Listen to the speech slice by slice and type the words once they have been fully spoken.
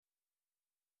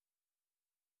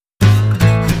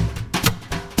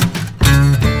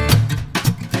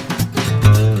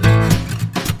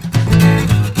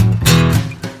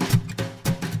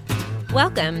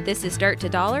Welcome. This is Dirt to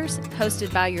Dollars,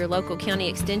 hosted by your local county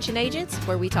extension agents,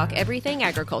 where we talk everything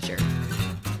agriculture.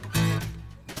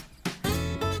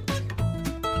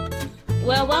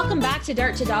 Well, welcome back to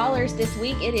Dirt to Dollars. This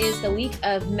week, it is the week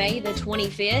of May the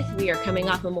 25th. We are coming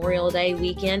off Memorial Day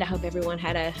weekend. I hope everyone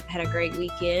had a great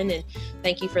weekend, and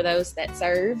thank you for those that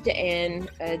served and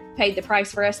paid the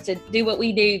price for us to do what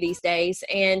we do these days.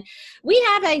 And we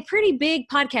have a pretty big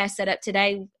podcast set up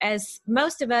today, as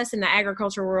most of us in the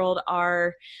agriculture world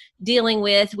are dealing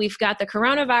with. We've got the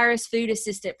Coronavirus Food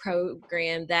Assistance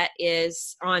Program that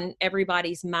is on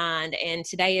everybody's mind, and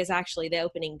today is actually the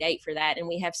opening date for that. And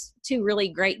we have two really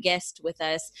great guests with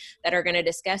us that are going to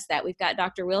discuss that. We've got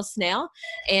Dr. Will Snell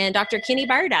and Dr. Kenny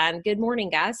Burdine. Good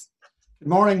morning, guys. Good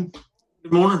morning.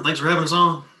 Good morning. Thanks for having us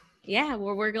on. Yeah,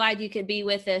 well, we're glad you could be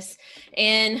with us.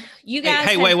 And you guys...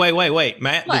 Hey, wait.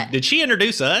 Matt, did she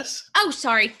introduce us? Oh,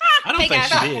 sorry. I don't think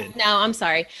she did. No, I'm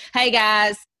sorry. Hey,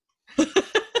 guys.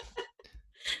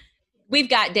 We've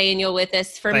got Daniel with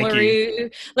us from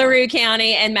LaRue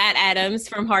County and Matt Adams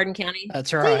from Hardin County.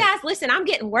 That's right. So you guys, listen, I'm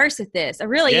getting worse at this. I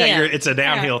really am. It's a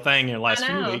downhill thing in the last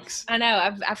few weeks. I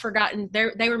know. I've forgotten.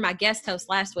 They were my guest host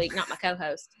last week, not my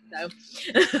co-host. So,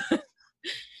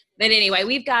 but anyway,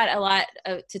 we've got a lot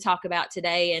to talk about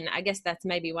today, and I guess that's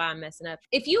maybe why I'm messing up.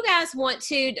 If you guys want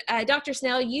to, Dr.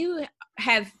 Snell, you're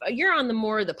on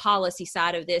the policy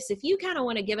side of this. If you kind of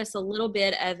want to give us a little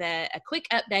bit of a quick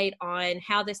update on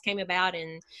how this came about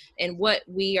and what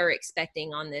we are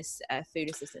expecting on this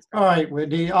food assistance program. All right,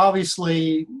 Wendy.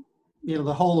 Obviously,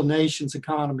 the whole nation's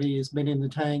economy has been in the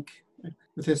tank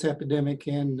with this epidemic,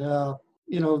 and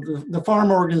the farm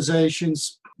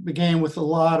organizations began with a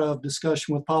lot of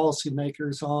discussion with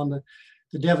policymakers on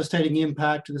the devastating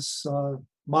impact this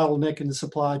bottleneck in the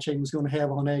supply chain was going to have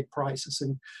on egg prices.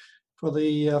 And for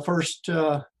the first,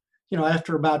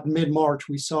 after about mid-March,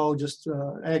 we saw just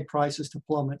egg prices to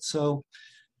plummet. So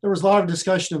there was a lot of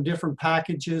discussion of different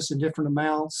packages and different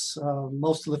amounts.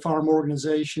 Most of the farm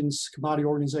organizations, commodity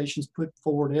organizations, put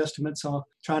forward estimates on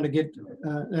trying to get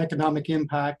an economic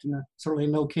impact, and certainly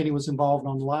no Kenny was involved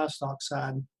on the livestock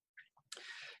side.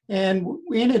 And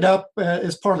we ended up,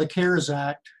 as part of the CARES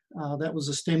Act, that was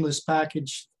a stimulus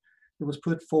package that was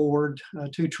put forward,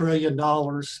 $2 trillion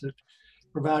that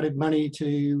provided money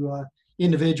to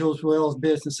individuals as well as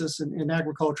businesses, and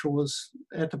agriculture was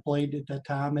at the plate at that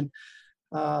time. And,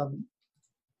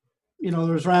 there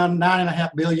was around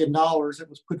 $9.5 billion that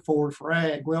was put forward for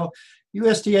ag. Well,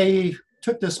 USDA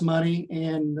took this money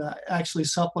and actually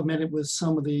supplemented with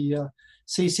some of the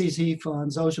CCC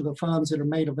funds. Those are the funds that are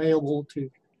made available to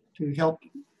help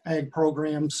ag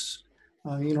programs.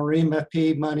 Our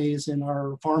MFP monies and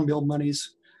our Farm Bill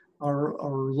monies are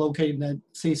located in that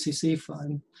CCC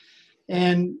fund.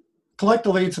 And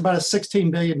collectively, it's about a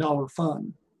 $16 billion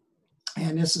fund.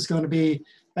 And this is going to be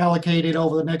allocated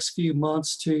over the next few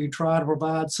months to try to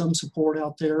provide some support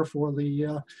out there for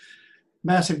the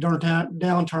massive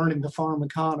downturn in the farm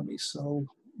economy. So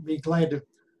be glad to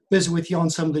visit with you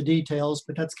on some of the details,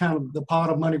 but that's kind of the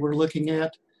pot of money we're looking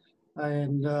at.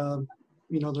 And,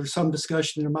 there's some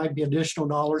discussion there might be additional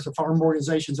dollars. The farm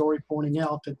organization's already pointing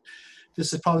out that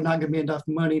this is probably not going to be enough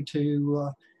money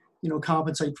to,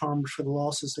 compensate farmers for the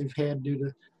losses they've had due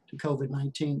to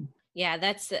COVID-19. Yeah,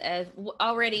 that's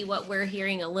already what we're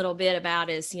hearing a little bit about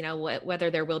is,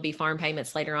 whether there will be farm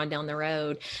payments later on down the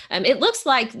road. It looks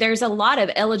like there's a lot of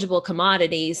eligible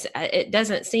commodities. It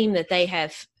doesn't seem that they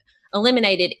have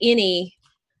eliminated any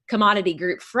commodity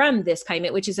group from this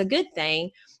payment, which is a good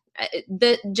thing.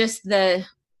 The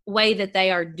way that they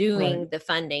are doing the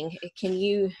funding, can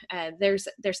you there's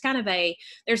a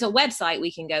website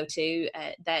we can go to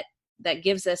that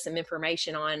gives us some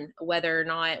information on whether or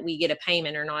not we get a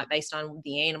payment or not based on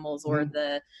the animals or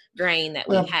the grain that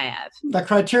we have. The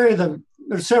criteria,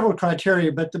 there's several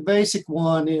criteria, but the basic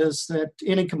one is that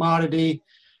any commodity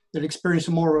that experiences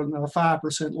more than a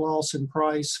 5% loss in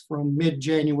price from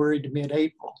mid-January to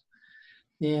mid-April.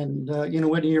 And,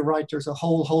 Whitney, you're right, there's a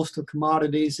whole host of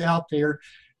commodities out there.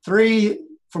 3,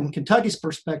 from Kentucky's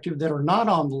perspective, that are not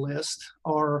on the list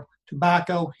are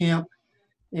tobacco, hemp,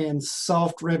 and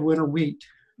soft red winter wheat.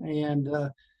 And,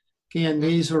 again,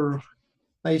 these are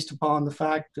based upon the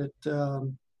fact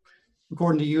that,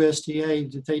 according to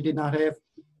USDA, that they did not have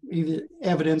either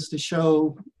evidence to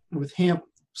show with hemp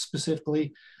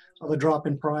specifically of a drop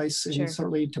in price, and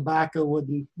certainly tobacco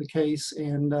wasn't the case.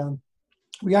 And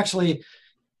we actually...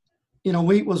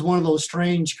 wheat was one of those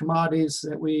strange commodities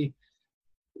that we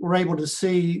were able to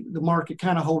see the market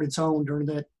kind of hold its own during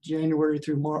that January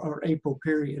through April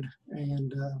period.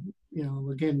 And,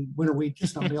 again, winter wheat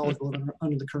is not eligible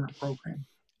under the current program.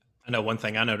 I know one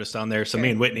thing I noticed on there. So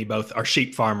me and Whitney both are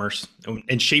sheep farmers,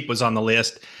 and sheep was on the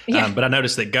list. But I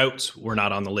noticed that goats were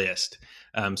not on the list.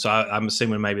 So I'm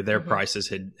assuming maybe their prices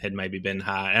had maybe been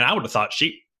high. And I would have thought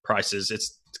sheep prices,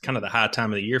 it's kind of the high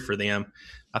time of the year for them.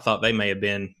 I thought they may have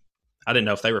been, I didn't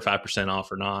know if they were 5%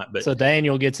 off or not. But so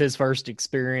Daniel gets his first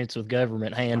experience with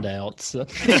government handouts.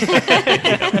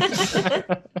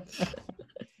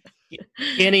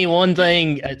 Kenny, one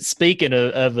thing, speaking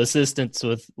of assistance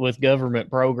with government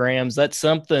programs, that's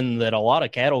something that a lot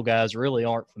of cattle guys really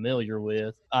aren't familiar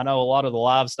with. I know a lot of the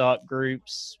livestock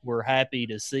groups were happy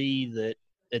to see that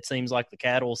it seems like the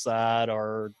cattle side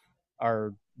are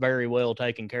very well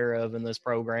taken care of in this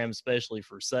program, especially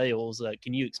for sales.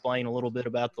 Can you explain a little bit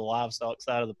about the livestock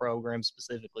side of the program,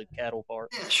 specifically the cattle part?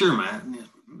 Yeah, sure, Matt. Yeah,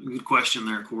 good question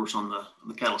there, of course, on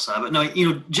the cattle side. But no,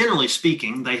 generally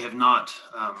speaking, they've not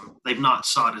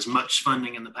sought as much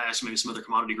funding in the past, maybe some other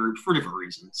commodity groups for different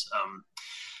reasons.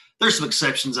 There's some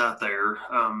exceptions out there,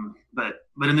 but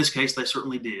in this case, they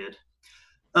certainly did.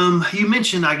 You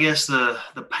mentioned, I guess, the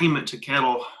payment to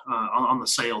cattle on the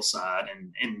sales side,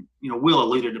 and Will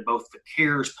alluded to both the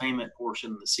CARES payment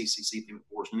portion and the CCC payment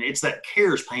portion. It's that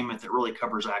CARES payment that really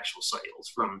covers actual sales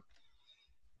from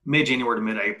mid-January to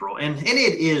mid-April, and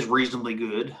it is reasonably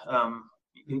good.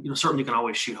 Certainly you can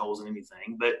always shoot holes in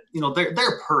anything, but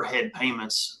they're per head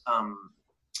payments on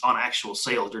actual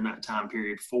sales during that time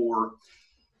period for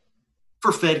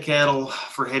fed cattle,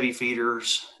 for heavy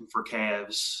feeders, and for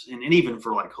calves, and even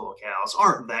for like cull cows,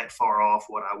 aren't that far off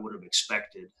what I would have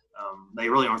expected. They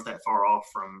really aren't that far off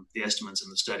from the estimates in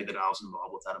the study that I was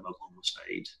involved with out of Oklahoma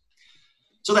State.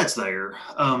 So that's there.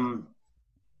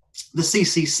 The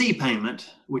CCC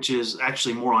payment, which is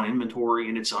actually more on inventory,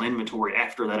 and it's on inventory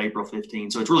after that April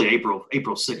 15. So it's really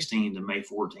April 16 to May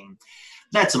 14.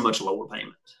 That's a much lower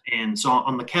payment. And so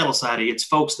on the cattle side, it's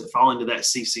folks that fall into that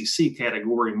CCC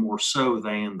category more so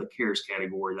than the CARES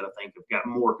category that I think have got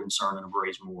more concern and have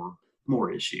raised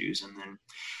more issues. And then,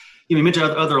 you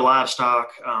mentioned other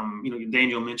livestock.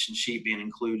 Daniel mentioned sheep being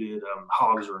included.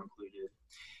 Hogs are included.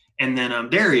 And then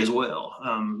dairy as well.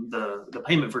 The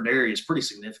payment for dairy is pretty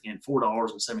significant,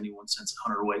 $4.71 a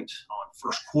hundredweight on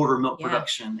first quarter milk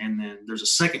production. And then there's a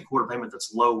second quarter payment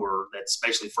that's lower. That's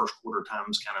basically first quarter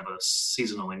times kind of a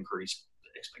seasonal increase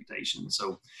expectation.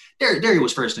 So dairy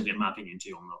was fairly significant in my opinion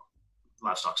too on the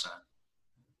livestock side.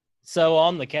 So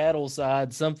on the cattle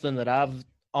side,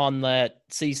 on that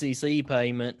CCC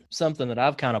payment, something that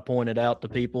I've kind of pointed out to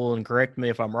people, and correct me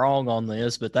if I'm wrong on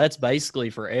this, but that's basically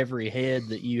for every head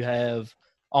that you have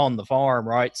on the farm,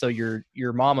 right? So your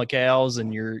mama cows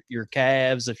and your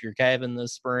calves, if you're calving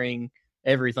this spring,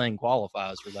 everything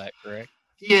qualifies for that, correct?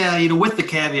 Yeah, with the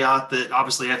caveat that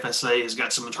obviously FSA has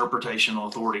got some interpretational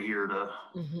authority here to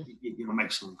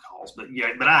make some calls. But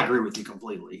I agree with you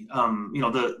completely.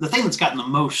 The thing that's gotten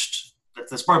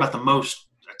that's probably about the most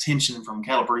attention from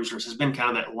cattle producers has been kind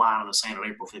of that line in the sand on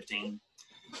April 15.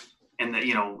 And that,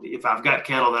 if I've got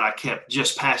cattle that I kept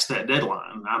just past that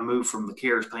deadline, I move from the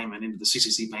CARES payment into the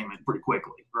CCC payment pretty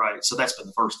quickly, right? So that's been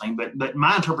the first thing. But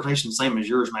my interpretation is the same as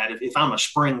yours, Matt. If I'm a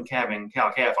spring calving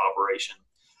cow-calf operation,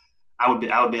 I would be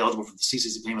eligible for the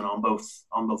CCC payment on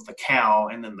both the cow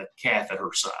and then the calf at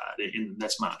her side. And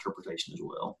that's my interpretation as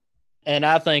well. And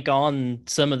I think on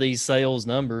some of these sales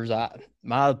numbers,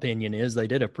 my opinion is they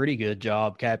did a pretty good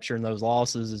job capturing those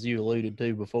losses, as you alluded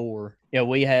to before.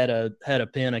 We had a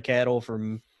pen of cattle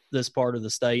from this part of the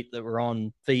state that were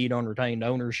on feed on retained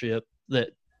ownership that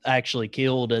actually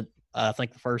killed at, I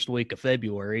think, the first week of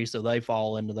February. So they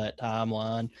fall into that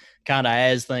timeline kind of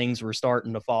as things were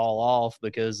starting to fall off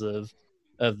because of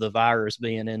the virus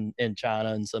being in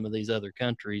China and some of these other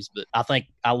countries. But I think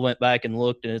I went back and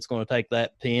looked, and it's going to take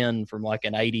that pen from like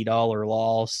an $80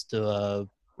 loss to a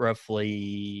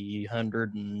roughly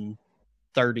 $130,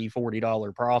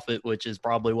 $40 profit, which is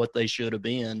probably what they should have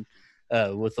been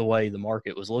with the way the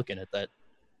market was looking at that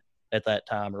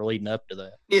time or leading up to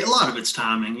that. Yeah, a lot of it's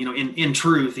timing. In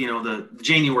truth, the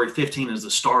January 15 is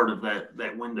the start of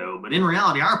that window. But in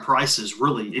reality, our prices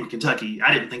really in Kentucky,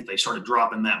 I didn't think they started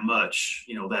dropping that much,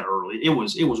 that early. It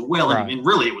was well, right. And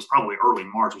really it was probably early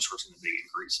March we started seeing the big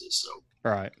increases. So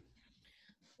right.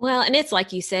 Well, and it's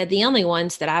like you said, the only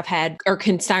ones that I've had are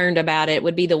concerned about it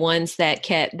would be the ones that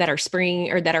are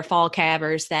spring or that are fall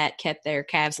calvers that kept their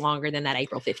calves longer than that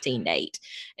April 15 date.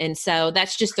 And so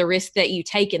that's just the risk that you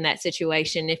take in that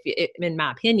situation. In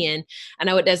my opinion, I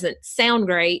know it doesn't sound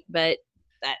great, but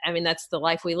that's the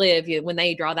life we live. When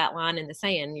they draw that line in the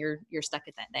sand, you're stuck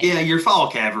at that date. Yeah. Your fall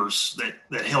calvers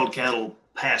that held cattle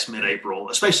past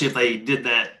mid-April, especially if they did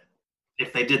that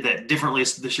differently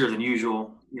this year than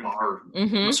usual,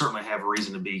 certainly have a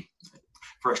reason to be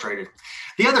frustrated.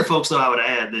 The other folks, though, I would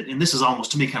add that, and this is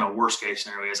almost to me kind of worst case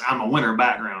scenario, is I'm a winter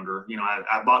backgrounder.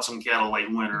 I bought some cattle late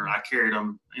winter. I carried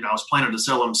them. I was planning to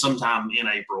sell them sometime in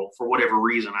April. For whatever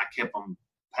reason, I kept them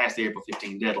past the April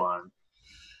 15 deadline.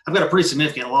 I've got a pretty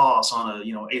significant loss on a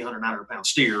 800, 900 pound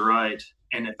steer, right?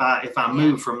 And if I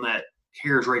move from that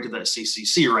carriage rate to that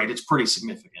CCC rate, it's pretty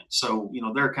significant. So,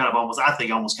 they're kind of almost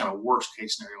kind of worst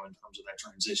case scenario in terms of that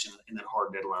transition and that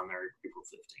hard deadline there, April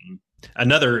 15.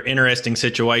 Another interesting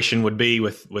situation would be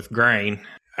with grain.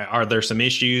 Are there some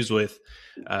issues with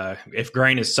if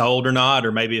grain is sold or not,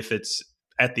 or maybe if it's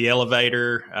at the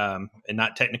elevator and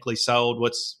not technically sold?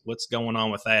 What's going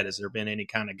on with that? Has there been any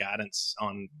kind of guidance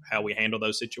on how we handle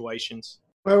those situations?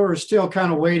 Well, we're still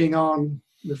kind of waiting on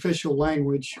the official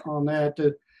language on that.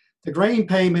 The grain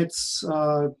payments,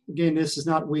 again, this is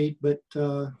not wheat, but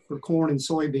for corn and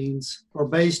soybeans, are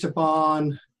based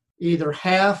upon either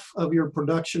half of your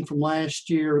production from last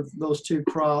year, those two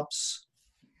crops,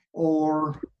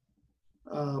 or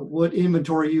what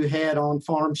inventory you had on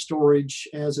farm storage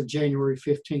as of January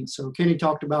 15th. So Kenny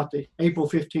talked about the April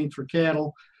 15th for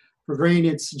cattle. For grain,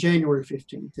 it's January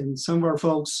 15th. And some of our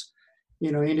folks,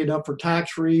 ended up for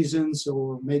tax reasons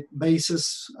or make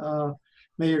basis,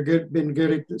 may have been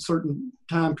good at a certain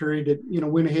time period that,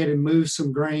 went ahead and moved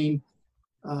some grain.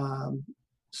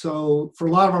 So for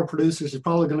a lot of our producers, it's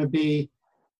probably going to be,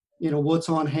 what's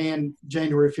on hand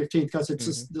January 15th, because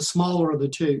it's the smaller of the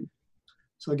two.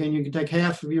 So again, you can take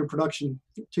half of your production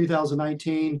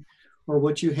 2019 or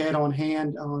what you had on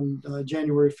hand on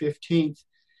January 15th.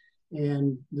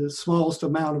 And the smallest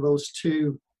amount of those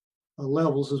two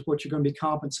levels is what you're going to be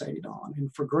compensated on.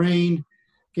 And for grain,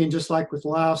 again, just like with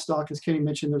livestock, as Kenny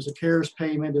mentioned, there's a CARES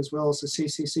payment as well as a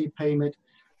CCC payment.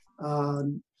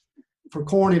 For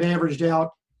corn, it averaged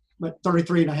out about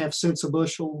 33.5 cents a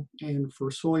bushel, and for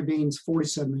soybeans,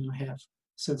 47.5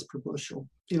 cents per bushel.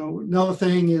 Another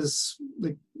thing is,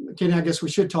 Kenny, I guess we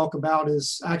should talk about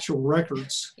is actual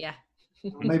records. Yeah.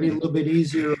 Maybe a little bit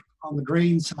easier on the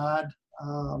grain side,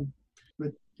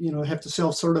 but have to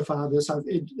self-certify this.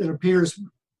 It appears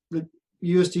that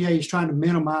USDA is trying to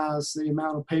minimize the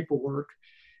amount of paperwork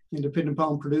and depending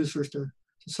upon producers to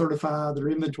certify their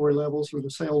inventory levels or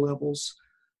the sale levels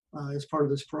as part of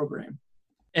this program.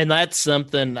 And that's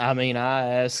something, I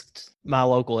asked my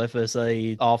local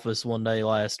FSA office one day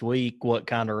last week what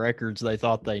kind of records they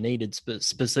thought they needed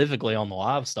specifically on the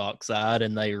livestock side,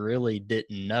 and they really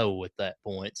didn't know at that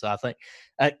point. So I think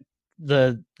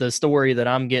the story that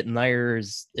I'm getting there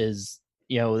is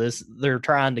they're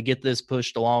trying to get this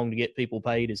pushed along to get people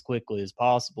paid as quickly as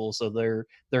possible. So they're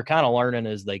kind of learning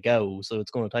as they go. So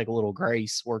it's going to take a little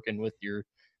grace working with your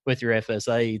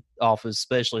FSA office,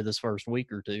 especially this first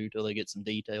week or two, till they get some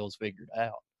details figured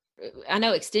out. I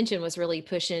know Extension was really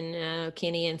pushing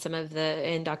Kenny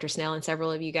and Dr. Snell and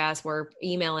several of you guys were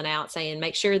emailing out saying,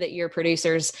 make sure that your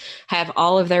producers have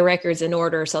all of their records in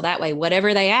order. So that way,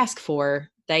 whatever they ask for,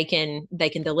 they can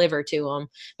deliver to them,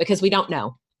 because we don't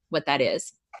know what that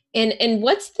is. And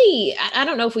what's I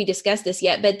don't know if we discussed this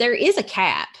yet, but there is a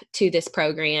cap to this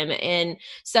program. And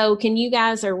so can you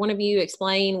guys or one of you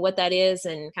explain what that is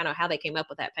and kind of how they came up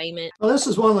with that payment? Well, this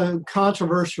is one of the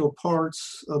controversial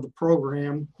parts of the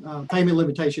program. Payment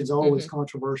limitations are always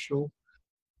controversial.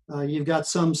 You've got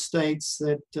some states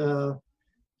that,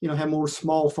 have more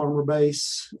small farmer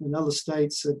base, and other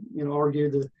states that,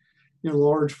 argue that,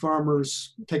 large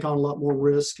farmers take on a lot more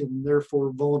risk and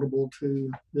therefore vulnerable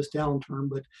to this downturn.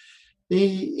 But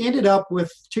they ended up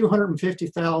with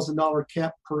 $250,000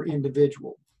 cap per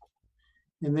individual.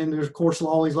 And then there's, of course,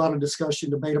 always a lot of discussion,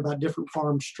 debate about different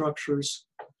farm structures,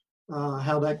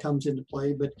 how that comes into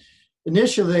play. But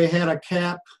initially they had a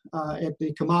cap at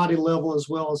the commodity level as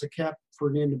well as a cap for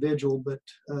an individual. But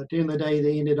at the end of the day,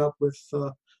 they ended up with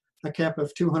a cap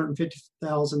of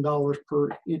 $250,000 per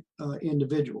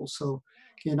individual. So,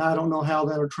 again, I don't know how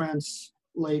that'll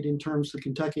translate in terms of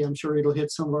Kentucky. I'm sure it'll hit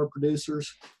some of our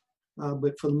producers.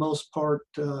 But for the most part,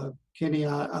 Kenny,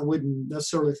 I wouldn't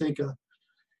necessarily think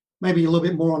maybe a little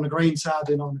bit more on the grain side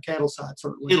than on the cattle side,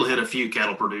 certainly. It'll hit a few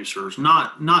cattle producers,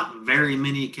 not very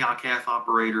many cow-calf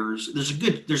operators.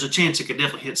 There's a chance it could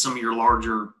definitely hit some of your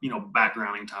larger,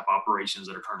 backgrounding type operations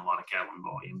that are turning a lot of cattle in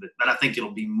volume. But I think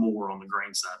it'll be more on the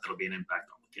grain side that'll be an impact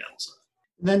on the cattle side.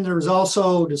 Then there's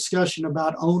also discussion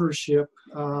about ownership.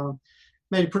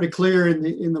 Made it pretty clear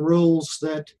in the rules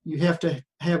that you have to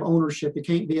have ownership. It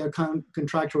can't be a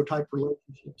contractual type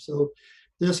relationship. So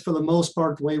this, for the most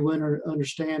part, the way we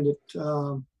understand it,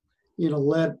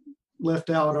 left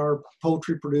out our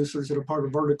poultry producers that are part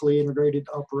of vertically integrated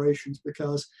operations,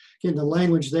 because, again, the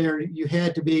language there, you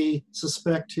had to be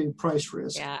suspect to price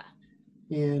risk. Yeah.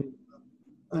 And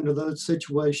under those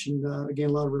situations, again,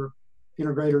 a lot of our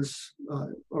integrators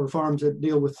or farms that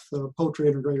deal with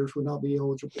poultry integrators would not be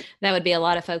eligible. That would be a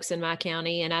lot of folks in my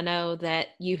county. And I know that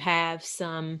you have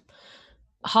some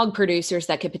hog producers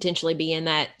that could potentially be in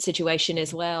that situation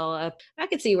as well. I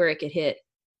could see where it could hit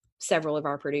several of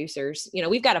our producers.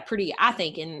 We've got a pretty, I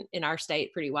think in our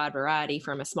state, pretty wide variety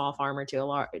from a small farmer to a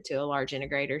large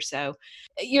integrator. So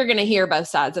you're going to hear both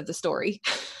sides of the story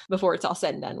before it's all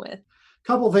said and done with. A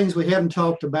couple of things we haven't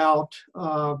talked about.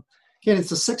 Again,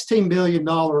 it's a $16 billion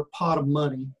pot of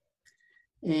money,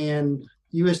 and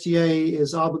USDA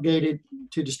is obligated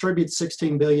to distribute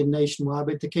 $16 billion nationwide,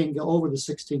 but they can't go over the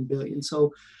 $16 billion.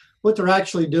 So what they're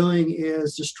actually doing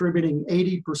is distributing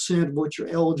 80% of what you're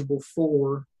eligible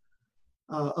for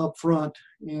up front.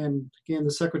 And again,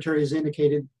 the secretary has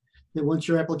indicated that once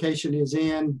your application is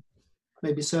in,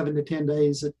 maybe 7 to 10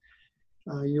 days, that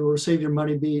you'll receive your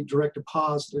money be direct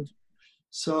deposited.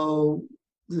 So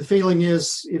the feeling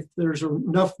is if there's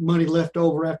enough money left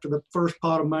over after the first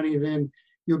pot of money, then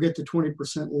you'll get the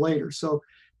 20% later. So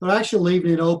they're actually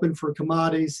leaving it open for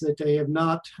commodities that they have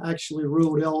not actually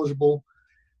ruled eligible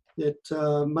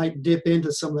that might dip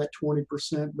into some of that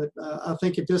 20%. But I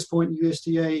think at this point,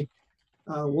 USDA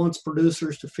wants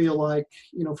producers to feel like,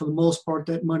 for the most part,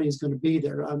 that money is going to be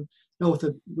there. I know with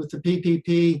the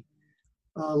PPP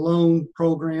loan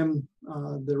program,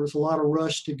 there was a lot of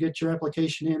rush to get your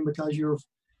application in because you're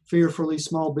fearful for these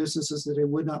small businesses that they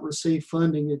would not receive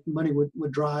funding, that money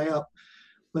would dry up.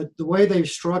 But the way they've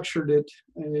structured it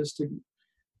is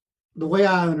the way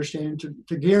I understand it,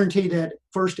 to guarantee that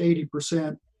first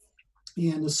 80%,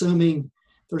 and assuming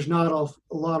there's not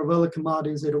a lot of other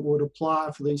commodities that it would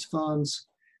apply for these funds,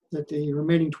 that the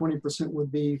remaining 20%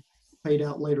 would be paid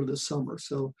out later this summer.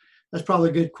 So that's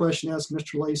probably a good question to ask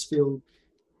Mr. Lacefield.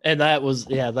 And that was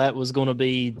going to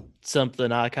be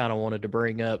something I kind of wanted to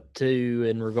bring up too,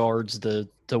 in regards to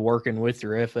working with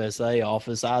your FSA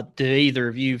office. Do either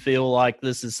of you feel like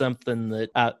this is something that,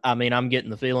 I'm getting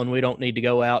the feeling we don't need to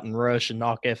go out and rush and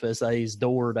knock FSA's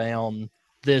door down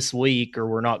this week, or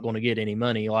we're not going to get any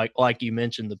money like you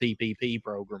mentioned the PPP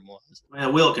program was.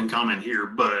 Well, Will can comment here,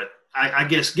 but I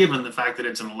guess given the fact that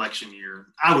it's an election year,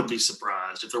 I would be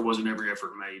surprised if there wasn't every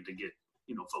effort made to get,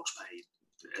 folks paid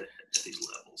at these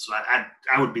levels. So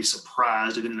I would be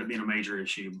surprised if it ended up being a major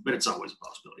issue, but it's always a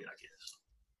possibility, I guess.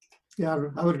 Yeah,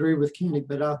 I would agree with Kenny,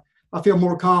 but I feel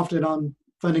more confident on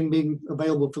funding being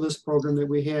available for this program that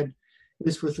we had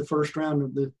this with the first round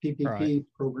of the PPP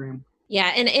program.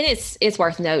 Yeah, and it's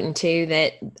worth noting too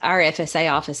that our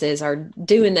FSA offices are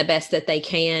doing the best that they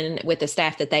can with the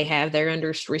staff that they have. They're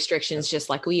under restrictions just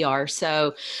like we are.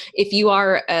 So if you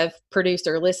are a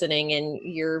producer listening and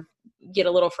you get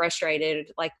a little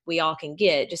frustrated, like we all can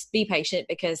get, just be patient,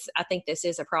 because I think this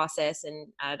is a process, and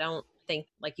I don't think,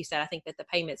 like you said, I think that the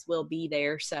payments will be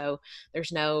there. So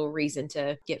there's no reason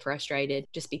to get frustrated.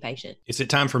 Just be patient. Is it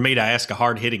time for me to ask a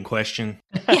hard-hitting question?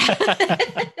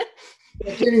 Yeah.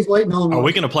 Kenny's waiting on. Are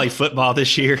we going to play football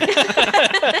this year?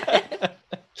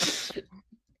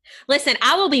 Listen,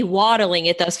 I will be waddling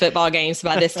at those football games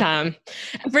by this time.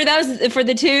 For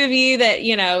the two of you that,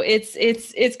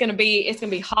 it's going to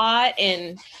be hot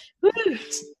and whew.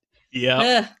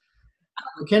 Yeah.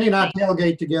 Kenny and I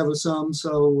tailgate together some,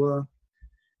 so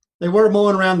they were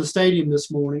mowing around the stadium this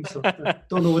morning, so I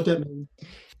don't know what that means.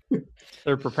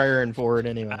 They're preparing for it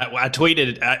anyway. I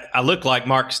tweeted. I looked like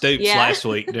Mark Stoops last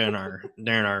week during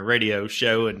our radio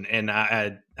show, and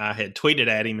I had tweeted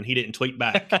at him, and he didn't tweet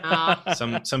back.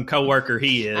 Some coworker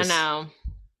he is.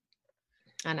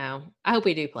 I know. I hope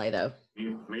we do play though.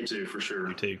 Me too, for sure.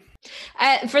 Me too.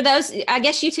 For those, I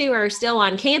guess you two are still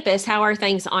on campus. How are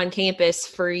things on campus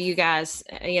for you guys?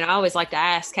 I always like to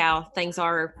ask how things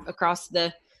are across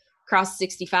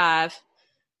 65.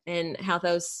 And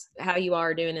how you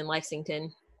are doing in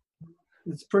Lexington.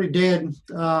 It's pretty dead.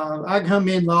 I come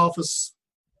in the office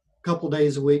a couple of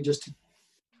days a week just to,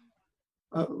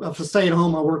 if I stay at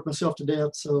home, I work myself to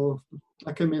death. So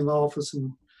I come in the office,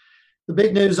 and the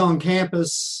big news on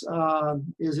campus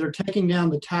is they're taking down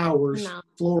the towers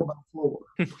floor by floor.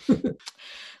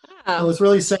 So it's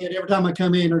really sad. Every time I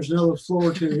come in, there's another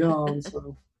floor too gone.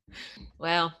 So.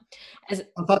 Well,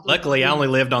 luckily, I only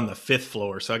lived on the 5th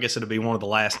floor, so I guess it'll be one of the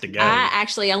last to go. I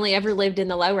actually only ever lived in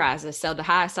the low rises, so the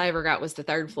highest I ever got was the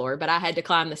 3rd floor. But I had to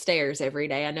climb the stairs every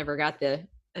day. I never got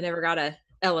a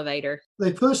elevator.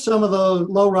 They pushed some of the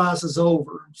low rises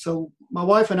over. So my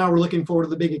wife and I were looking forward to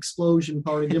the big demolition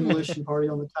party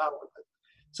on the tower. But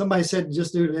somebody said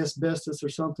just due to asbestos or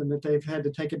something that they've had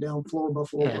to take it down floor by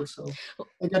floor. Yeah. So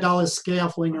they got all this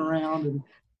scaffolding around and.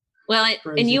 Well,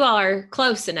 and you all are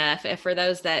close enough for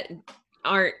those that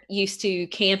aren't used to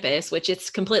campus, which it's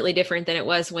completely different than it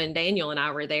was when Daniel and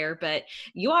I were there, but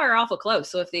you are awful close.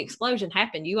 So if the explosion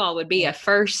happened, you all would be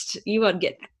you would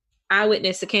get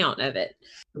eyewitness account of it.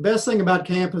 The best thing about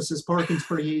campus is parking's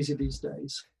pretty easy these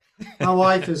days. My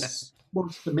wife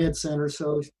works at the med center,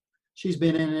 so she's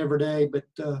been in every day, but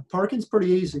parking's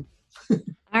pretty easy.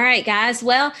 All right, guys.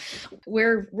 Well,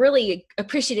 we're really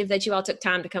appreciative that you all took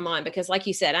time to come on because, like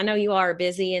you said, I know you are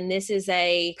busy and this is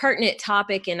a pertinent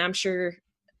topic. And I'm sure,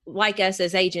 like us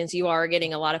as agents, you are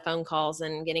getting a lot of phone calls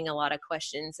and getting a lot of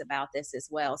questions about this as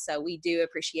well. So we do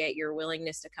appreciate your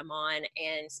willingness to come on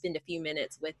and spend a few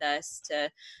minutes with us to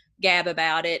gab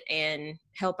about it and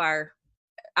help our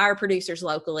producers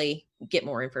locally get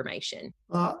more information.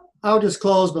 I'll just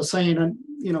close by saying,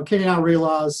 Kenny and I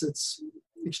realize it's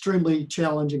extremely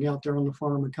challenging out there on the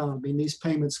farm economy. And these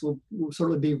payments will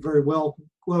certainly be very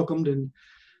welcomed. And,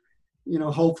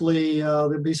 hopefully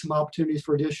there'll be some opportunities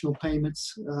for additional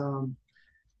payments.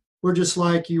 We're just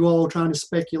like you all trying to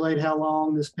speculate how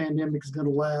long this pandemic is going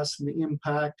to last and the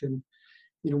impact. And,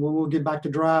 when we'll get back to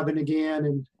driving again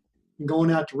and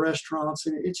going out to restaurants.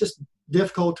 And it's just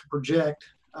difficult to project.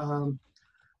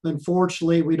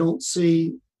 Unfortunately, we don't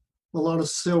see a lot of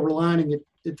silver lining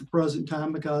at the present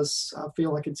time because I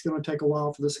feel like it's going to take a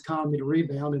while for this economy to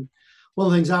rebound. And one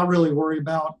of the things I really worry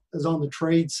about is on the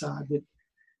trade side, that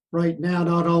right now,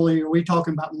 not only are we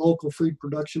talking about local food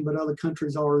production, but other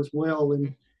countries are as well.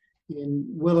 And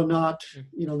whether or not,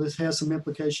 this has some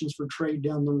implications for trade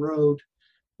down the road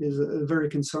is a very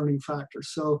concerning factor.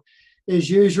 So as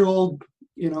usual,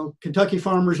 Kentucky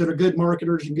farmers that are good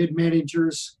marketers and good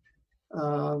managers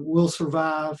will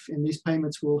survive and these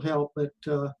payments will help. But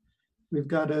we've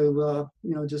got to,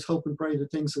 just hope and pray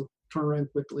that things will turn around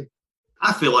quickly.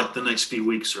 I feel like the next few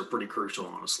weeks are pretty crucial,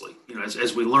 honestly.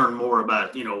 As we learn more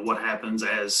about, what happens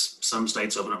as some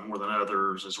states open up more than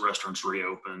others, as restaurants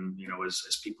reopen,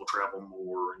 as people travel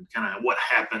more, and kind of what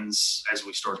happens as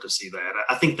we start to see that.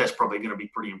 I think that's probably going to be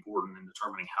pretty important in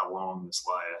determining how long this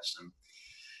lasts. And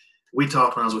we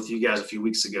talked when I was with you guys a few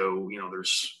weeks ago,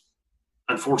 there's,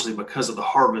 unfortunately, because of the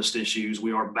harvest issues,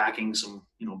 we are backing some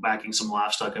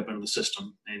livestock up into the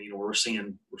system, and we're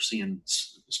seeing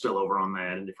spillover on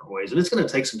that in different ways, and it's going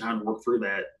to take some time to work through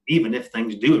that. Even if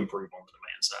things do improve on the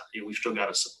demand side, we've still got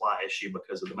a supply issue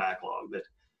because of the backlog that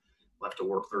we'll have to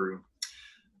work through.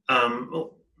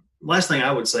 Last thing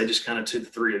I would say, just kind of to the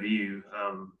three of you,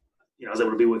 I was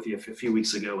able to be with you a few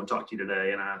weeks ago and talk to you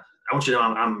today, and I want you to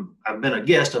know I've been a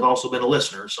guest. I've also been a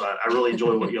listener, so I really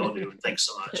enjoy what y'all do, and thanks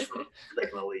so much for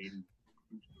taking the lead,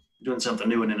 doing something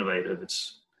new and innovative.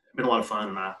 It's been a lot of fun,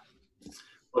 and I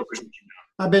really appreciate you.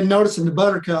 I've been noticing the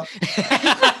buttercup.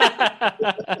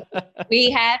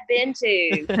 We have been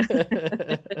too.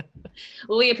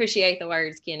 Well, we appreciate the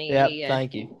words, Kenny. Yeah,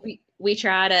 thank you. We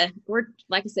try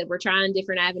like I said, we're trying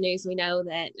different avenues. We know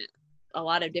that a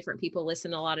lot of different people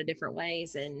listen a lot of different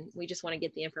ways, and we just want to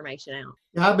get the information out.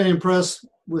 Yeah, I've been impressed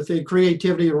with the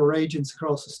creativity of our agents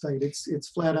across the state. It's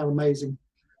flat out amazing.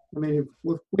 I mean,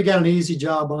 we got an easy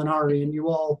job on our end. You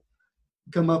all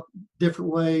come up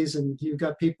different ways, and you've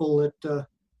got people that,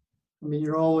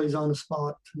 you're always on the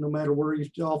spot, no matter where you're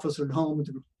at the office or at home, at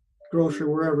the grocery,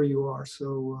 wherever you are.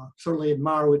 So certainly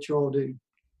admire what you all do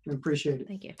and appreciate it.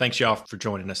 Thank you. Thanks, y'all, for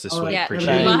joining us this week. Yeah,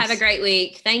 Appreciate it. Well, have a great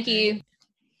week. Thank you.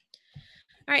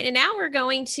 All right, and now we're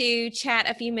going to chat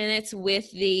a few minutes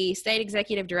with the State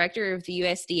Executive Director of the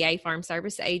USDA Farm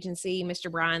Service Agency,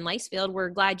 Mr. Brian Lacefield. We're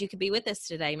glad you could be with us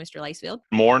today, Mr. Lacefield.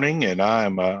 Morning, and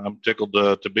I'm tickled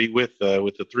to be with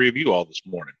the three of you all this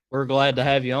morning. We're glad to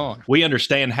have you on. We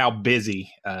understand how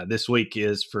busy this week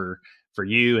is for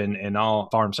you and all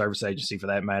Farm Service Agency for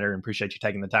that matter, and appreciate you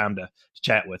taking the time to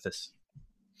chat with us.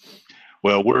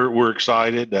 Well, we're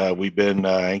excited. We've been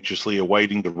anxiously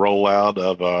awaiting the rollout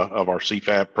of our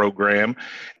CFAP program,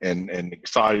 and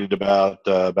excited about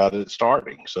it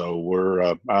starting.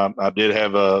 So I did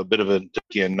have a bit of a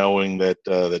in knowing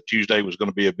that Tuesday was going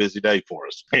to be a busy day for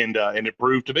us, and it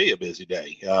proved to be a busy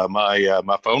day.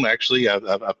 My phone actually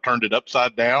I've turned it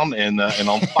upside down and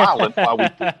on silent while we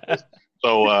do this.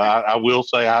 So I will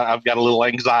say I've got a little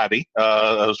anxiety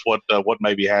as what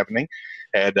may be happening.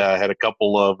 Had a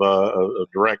couple of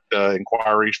direct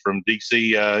inquiries from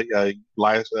DC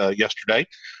yesterday,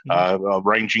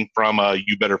 ranging from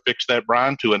 "you better fix that,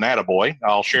 Brian" to an attaboy.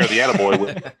 I'll share the attaboy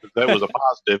with you. That was a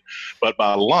positive. But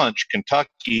by lunch,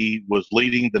 Kentucky was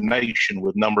leading the nation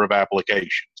with number of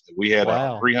applications. We had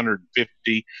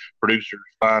 350 producers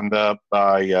signed up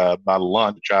by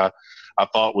lunch. I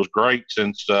thought was great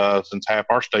since half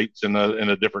our states in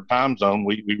a different time zone.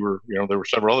 We were, there were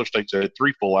several other states that had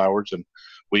 3 full hours, and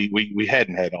we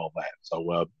hadn't had all that.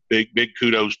 So big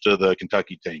kudos to the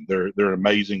Kentucky team. They're an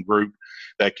amazing group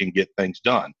that can get things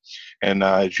done. And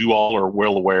as you all are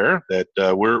well aware, that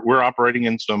we're operating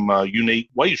in some unique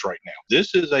ways right now.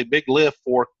 This is a big lift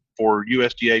for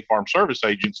USDA Farm Service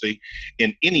Agency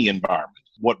in any environment.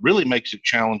 What really makes it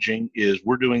challenging is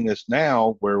we're doing this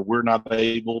now where we're not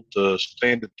able to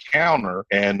stand at the counter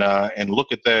and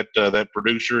look at that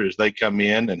producer as they come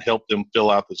in and help them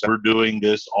fill out this. We're doing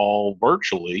this all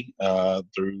virtually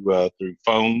through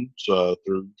phones,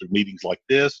 through meetings like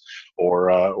this,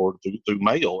 or through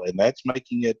mail, and that's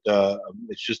making it.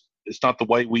 It's not the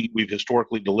way we've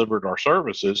historically delivered our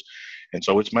services, and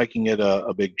so it's making it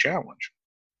a big challenge.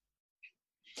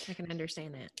 I can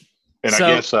understand that. And so,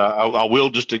 I guess I will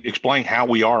just explain how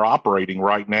we are operating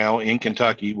right now in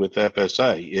Kentucky with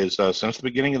FSA is since the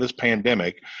beginning of this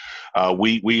pandemic,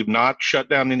 we've not shut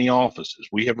down any offices.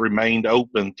 We have remained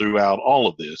open throughout all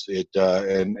of this.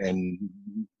 And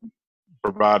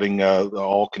providing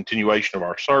all continuation of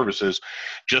our services,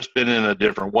 just been in a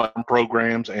different way.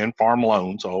 Programs and farm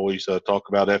loans. I always talk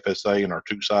about FSA and our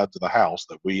two sides of the house,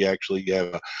 that we actually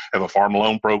have a farm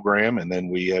loan program, and then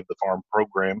we have the farm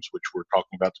programs, which we're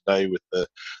talking about today with the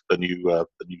new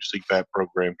CFAP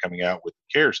program coming out with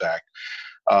the CARES Act.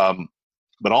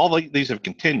 But all these have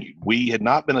continued. We had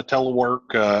not been a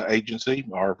telework agency.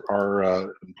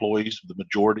 Our employees, the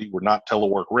majority, were not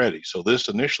telework ready. So this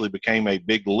initially became a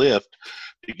big lift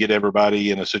to get everybody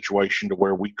in a situation to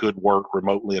where we could work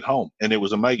remotely at home, and it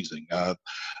was amazing.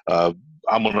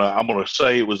 I'm gonna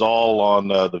say it was all on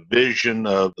the vision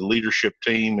of the leadership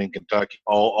team in Kentucky.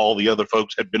 All the other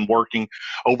folks had been working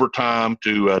overtime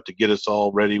to get us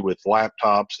all ready with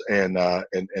laptops and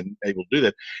able to do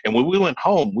that. And when we went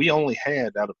home, we only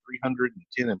had, out of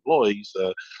 310 employees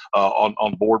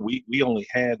on board, we only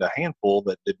had a handful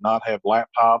that did not have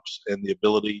laptops and the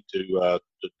ability to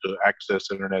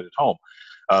access internet at home.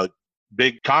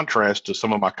 Big contrast to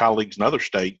some of my colleagues in other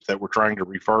states that were trying to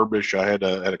refurbish. I had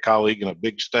a colleague in a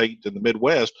big state in the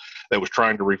Midwest that was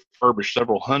trying to refurbish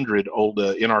several hundred old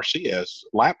NRCS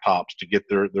laptops to get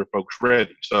their folks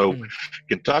ready. So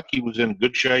Kentucky was in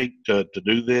good shape to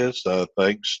do this,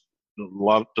 thanks a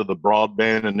lot to the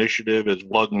broadband initiative, as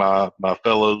well as my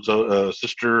fellows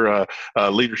sister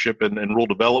leadership in rural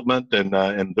development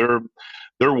and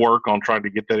their work on trying to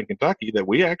get that in Kentucky, that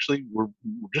we actually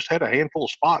just had a handful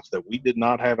of spots that we did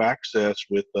not have access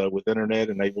with internet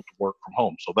and able to work from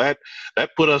home. So that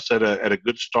put us at a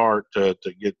good start to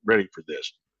get ready for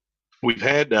this. We've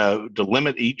had to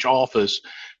limit each office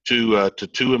to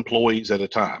 2 employees at a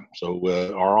time. So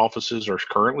our offices are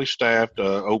currently staffed,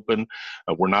 open.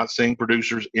 We're not seeing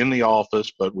producers in the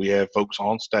office, but we have folks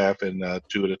on staff and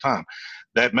 2 at a time.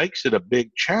 That makes it a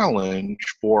big challenge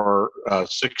for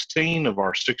 16 of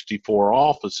our 64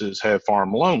 offices have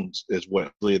farm loans as well.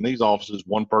 In these offices,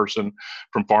 1 person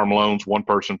from farm loans, 1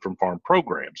 person from farm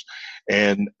programs.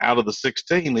 And out of the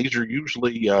 16, these are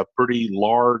usually pretty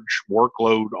large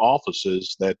workload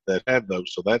offices that have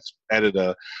those. So that's added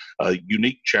a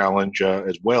unique challenge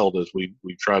as well, as we've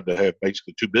tried to have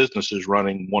basically 2 businesses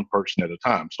running 1 person at a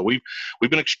time. So we've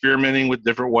been experimenting with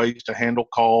different ways to handle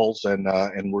calls,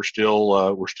 and we're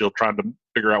still trying to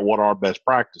figure out what our best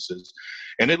practices.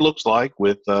 And it looks like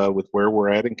with where we're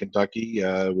at in Kentucky,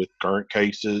 with current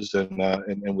cases and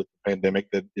with the pandemic,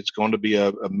 that it's going to be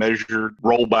a measured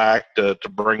rollback to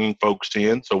bringing folks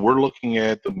in. So we're looking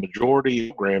at the majority of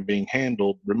the program being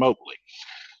handled remotely.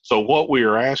 So what we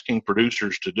are asking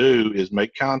producers to do is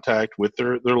make contact with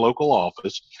their local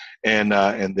office, and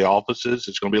the offices.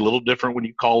 It's going to be a little different when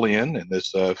you call in. And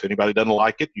this, if anybody doesn't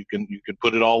like it, you can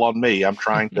put it all on me. I'm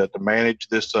trying to manage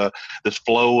this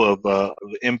flow of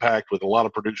impact with a lot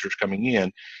of producers coming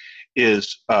in.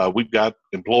 We've got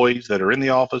employees that are in the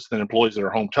office and employees that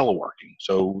are home teleworking.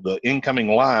 So the incoming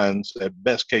lines, at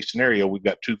best case scenario, we've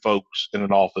got 2 folks in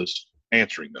an office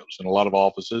answering those. In a lot of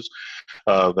offices,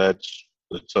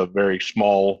 it's a very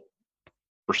small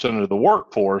percent of the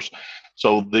workforce.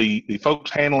 So the folks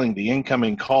handling the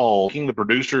incoming call, taking the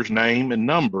producer's name and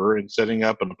number and setting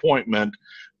up an appointment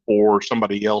for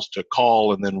somebody else to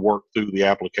call and then work through the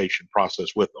application process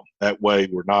with them. That way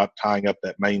we're not tying up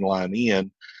that main line in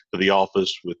to the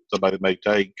office with somebody that may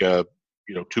take 2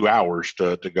 hours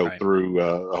to go through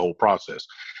a whole process.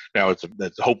 Now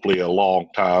that's hopefully a long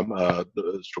time as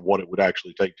to what it would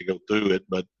actually take to go through it,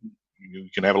 but you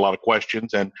can have a lot of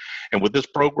questions, and with this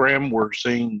program, we're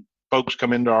seeing folks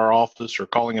come into our office or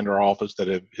calling into our office that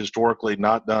have historically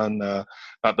not done a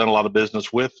lot of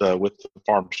business with the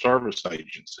Farm Service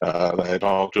Agency. I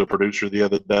talked to a producer the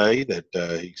other day that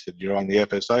he said, in the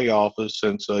FSA office,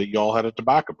 since y'all had a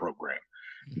tobacco program.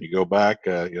 You go back,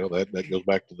 that goes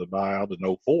back to the buyout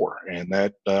in '04, and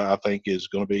that I think is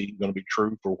going to be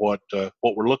true for what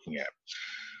we're looking at.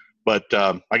 But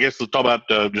I guess let's talk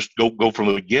about just go from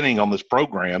the beginning on this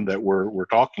program that we're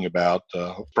talking about.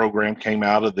 Program came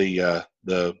out of the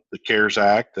CARES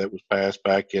Act that was passed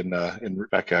back in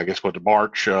I guess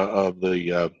March of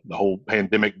the whole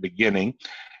pandemic beginning,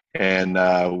 and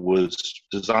was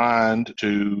designed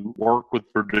to work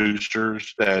with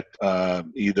producers that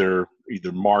either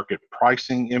market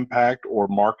pricing impact or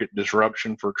market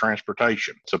disruption for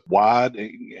transportation. It's a wide,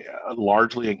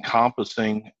 largely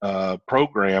encompassing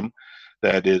program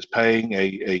that is paying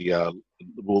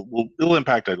will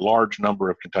impact a large number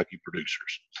of Kentucky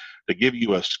producers. To give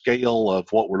you a scale of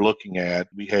what we're looking at,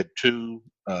 we had two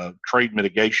trade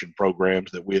mitigation programs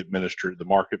that we administered, the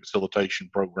market facilitation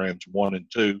programs 1 and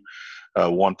 2,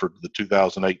 one for the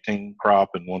 2018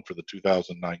 crop and one for the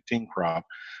 2019 crop.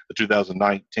 The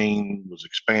 2019 was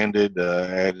expanded,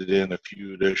 added in a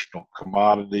few additional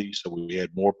commodities, so we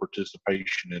had more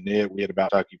participation in it. We had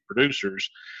about Kentucky producers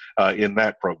in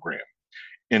that program.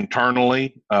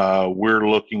 Internally, we're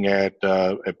looking at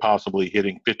possibly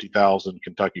hitting 50,000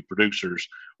 Kentucky producers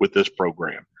with this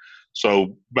program.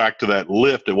 So back to that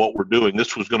lift and what we're doing,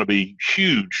 this was going to be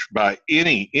huge by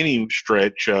any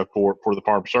stretch for the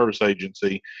Farm Service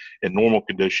Agency in normal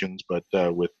conditions, but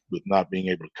with not being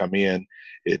able to come in,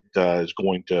 it is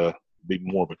going to be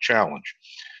more of a challenge.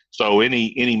 So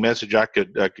any message I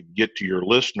could get to your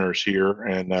listeners here,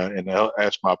 and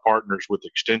ask my partners with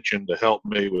Extension to help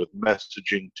me with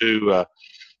messaging to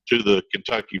the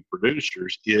Kentucky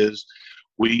producers is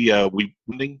we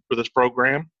funding for this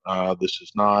program. This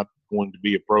is not going to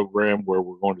be a program where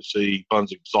we're going to see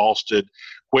funds exhausted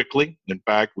quickly. In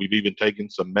fact, we've even taken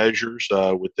some measures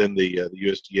within the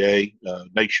USDA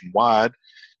nationwide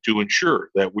to ensure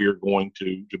that we are going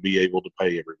to be able to pay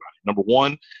everybody. Number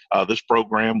one, this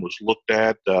program was looked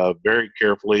at very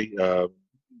carefully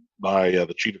by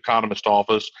the Chief Economist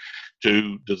Office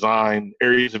to design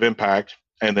areas of impact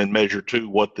and then measure to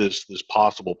what this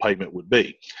possible payment would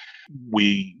be.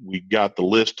 We got the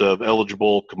list of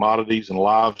eligible commodities and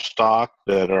livestock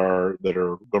that are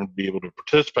going to be able to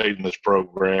participate in this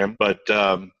program, but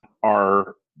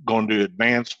are going to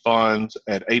advance funds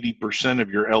at 80%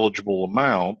 of your eligible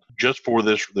amount just for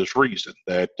this reason,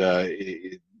 that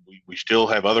we still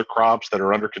have other crops that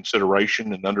are under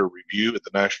consideration and under review at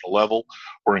the national level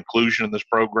for inclusion in this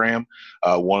program.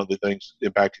 One of the things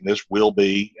impacting this will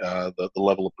be the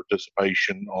level of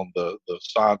participation on the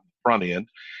side front end.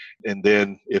 And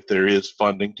then if there is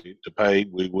funding to pay,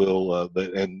 we will,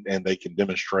 and they can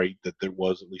demonstrate that there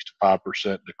was at least a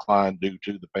 5% decline due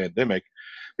to the pandemic,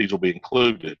 these will be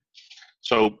included.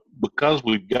 So because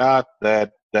we've got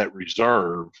that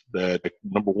reserve, that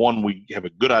number one, we have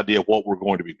a good idea of what we're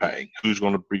going to be paying, who's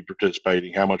going to be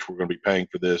participating, how much we're going to be paying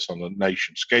for this on a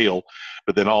nation scale,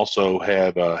 but then also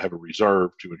have a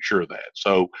reserve to ensure that.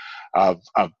 So I've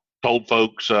told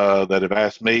folks that have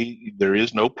asked me, there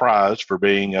is no prize for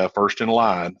being first in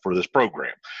line for this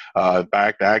program. In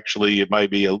fact, actually, it may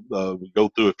be we go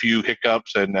through a few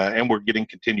hiccups, and we're getting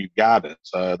continued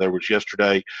guidance. There was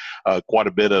yesterday quite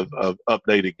a bit of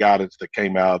updated guidance that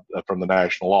came out from the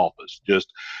national office.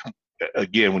 Just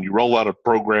again, when you roll out a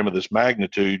program of this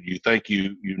magnitude, you think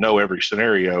you know every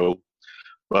scenario.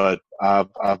 But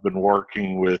I've been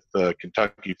working with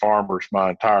Kentucky farmers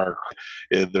my entire.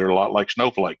 They're a lot like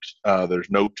snowflakes. There's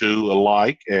no two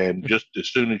alike, and just as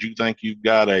soon as you think you've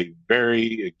got a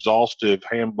very exhaustive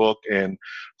handbook and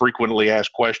frequently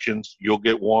asked questions, you'll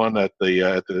get one on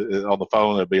the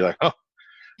phone that'll be like, "Huh,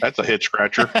 that's a head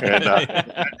scratcher," and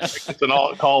it's an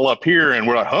call up here, and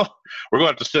we're like, "Huh, we're going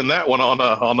to have to send that one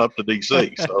on up to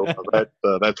DC." So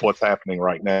that's what's happening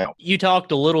right now. You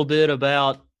talked a little bit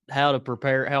about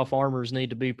how farmers need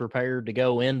to be prepared to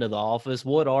go into the office.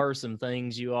 What are some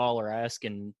things you all are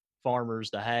asking farmers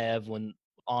to have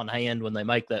on hand when they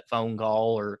make that phone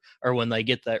call or when they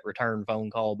get that return phone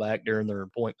call back during their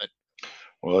appointment?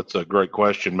 Well, that's a great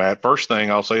question, Matt. First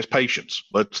thing I'll say is patience.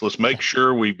 Let's make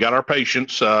sure we've got our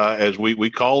patience as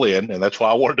we call in, and that's why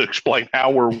I wanted to explain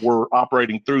how we're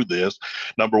operating through this.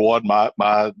 Number one,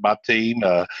 my team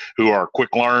who are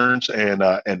quick learns and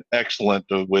excellent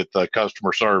with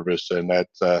customer service, and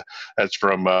that's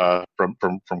from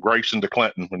Grayson to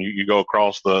Clinton. When you go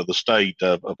across the state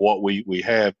of what we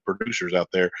have producers out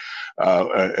there,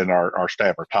 and our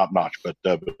staff are top notch. But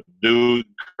do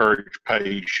encourage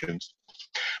patience.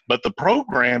 But the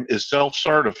program is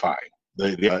self-certifying.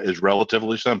 Is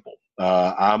relatively simple.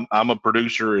 I'm a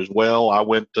producer as well. I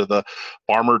went to the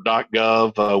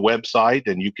farmer.gov website,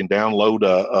 and you can download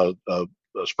a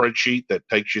spreadsheet that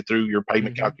takes you through your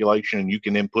payment calculation, and you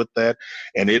can input that,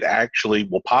 and it actually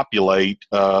will populate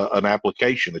an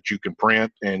application that you can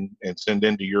print and send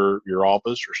into your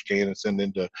office, or scan and send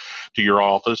into your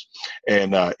office.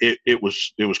 And it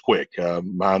was quick.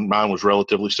 Mine was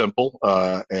relatively simple,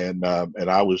 and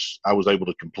I was able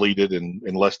to complete it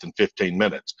in less than 15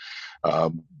 minutes.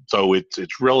 So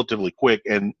it's relatively quick,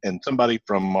 and somebody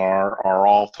from our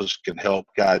office can help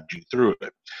guide you through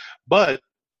it. But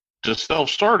to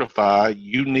self-certify,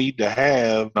 you need to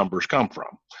have numbers come from.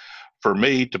 For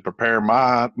me, to prepare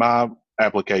my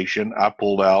application, I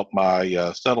pulled out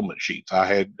my settlement sheets. I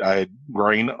had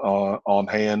grain on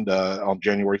hand on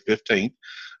January 15th.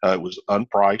 It was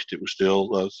unpriced. It was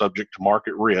still subject to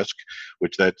market risk,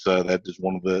 which that is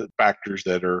one of the factors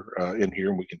that are in here,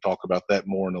 and we can talk about that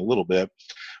more in a little bit.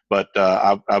 But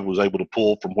I was able to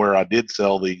pull from where I did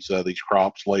sell these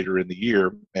crops later in the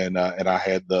year, and I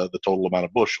had the total amount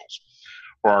of bushels.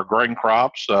 For our grain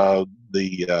crops,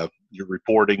 you're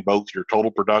reporting both your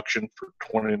total production for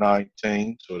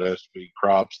 2019, so it has to be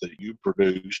crops that you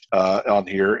produced on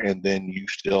here, and then you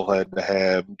still had to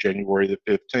have January the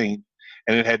 15th,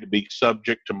 and it had to be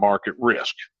subject to market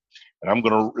risk. And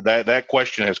that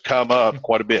question has come up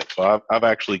quite a bit. So I've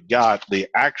actually got the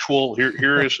actual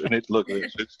here is, and it's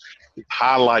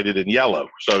highlighted in yellow.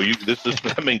 So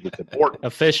that means it's important.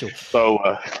 Official. So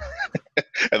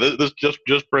and this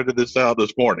just printed this out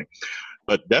this morning.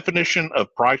 But definition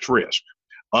of price risk: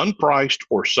 unpriced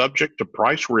or subject to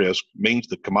price risk means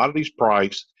the commodity's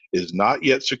price is not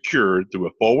yet secured through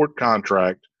a forward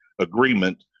contract,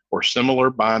 agreement, or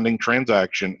similar binding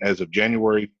transaction as of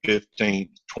January 15th,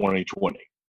 2020.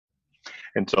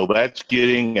 And so that's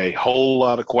getting a whole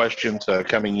lot of questions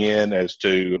coming in as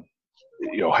to,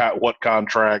 what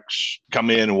contracts come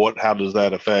in and how does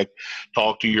that affect.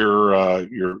 Talk to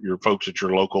your folks at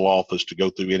your local office to go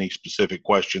through any specific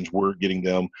questions. We're getting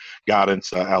them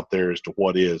guidance out there as to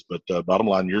what is. But bottom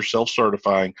line, you're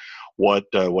self-certifying what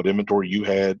inventory you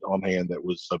had on hand that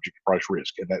was subject to price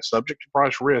risk, and that subject to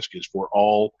price risk is for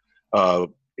all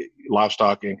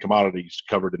livestock and commodities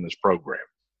covered in this program.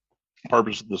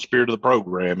 The spirit of the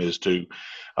program is to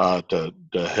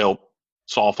help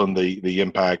soften the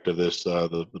impact of this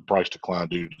the price decline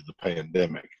due to the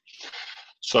pandemic.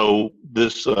 So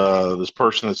this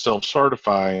person that's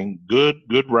self-certifying,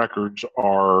 good records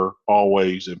are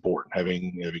always important.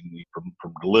 Having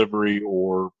from delivery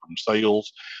or from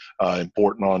sales,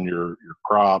 important on your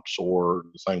crops, or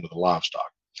the same with the livestock.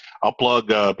 I'll plug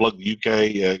the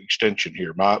UK extension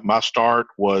here. My start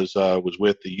was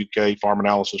with the UK Farm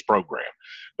Analysis Program.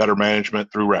 Better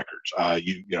management through records.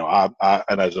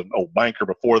 And as an old banker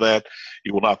before that,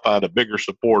 you will not find a bigger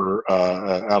supporter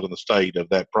out in the state of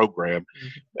that program.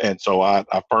 Mm-hmm. And so I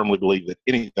firmly believe that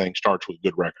anything starts with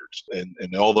good records. And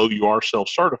although you are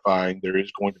self-certifying, there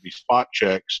is going to be spot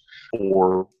checks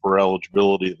for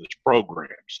eligibility of this program.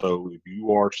 So if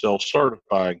you are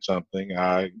self-certifying something,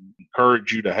 I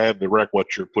encourage you to have the record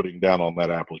what you're putting down on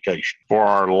that application. For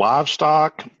our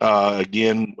livestock,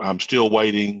 again, I'm still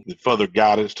waiting for further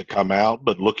guidance to come out,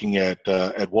 but looking at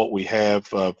what we have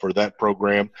for that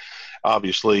program,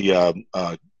 obviously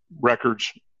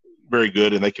records very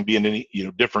good, and they can be in any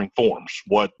differing forms.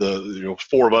 What the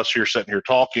four of us here sitting here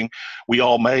talking, we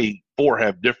all may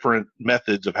have different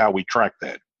methods of how we track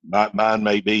that. Mine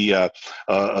may be a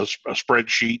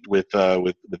spreadsheet with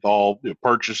all the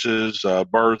purchases,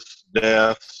 births,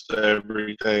 deaths,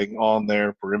 everything on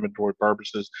there for inventory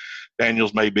purposes.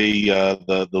 Daniel's may be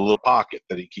the little pocket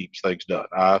that he keeps things done.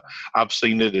 I've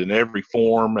seen it in every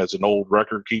form as an old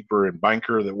record keeper and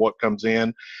banker, that what comes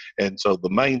in, and so the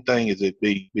main thing is it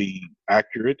be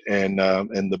accurate and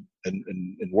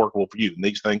workable for you. And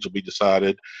these things will be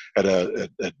decided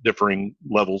at differing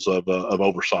levels of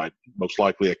oversight. Most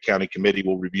likely, a county committee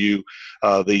will review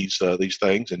these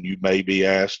things, and you may be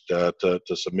asked to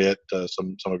submit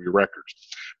some of your records.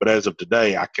 But as of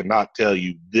today, I cannot tell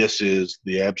you this is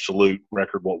the absolute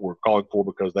record what we're calling for,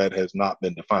 because that has not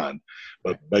been defined.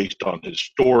 But based on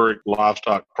historic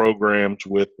livestock programs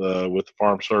with the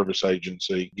Farm Service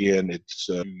Agency, again, it's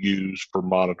used for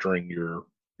monitoring your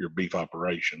beef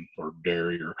operation or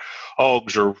dairy or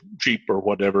hogs or sheep or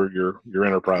whatever your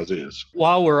enterprise is.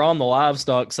 While we're on the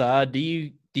livestock side, do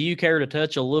you care to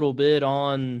touch a little bit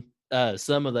on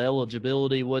some of the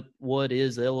eligibility, what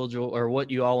is eligible, or what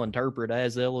you all interpret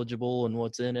as eligible and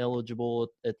what's ineligible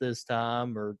at this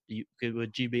time? Or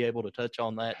would you be able to touch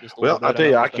on that just a little bit? Well, I'll tell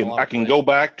you, I can go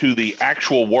back to the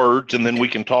actual words, and then we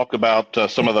can talk about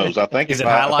some of those. I think Is if it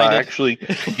I highlighted? actually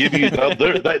give you,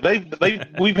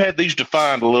 we've had these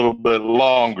defined a little bit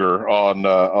longer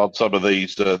on some of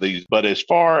these. But as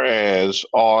far as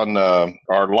on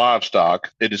our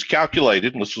livestock, it is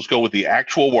calculated. Let's just go with the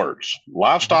actual words.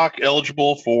 Livestock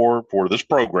eligible for this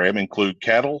program include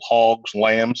cattle, hogs,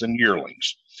 lambs, and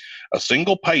yearlings. A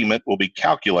single payment will be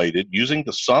calculated using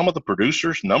the sum of the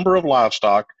producer's number of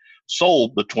livestock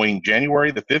sold between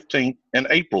January the 15th and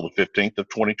April the 15th of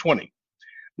 2020.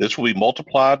 This will be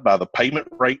multiplied by the payment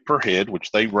rate per head,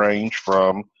 which they range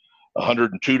from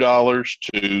 $102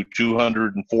 to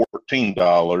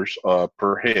 $214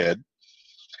 per head.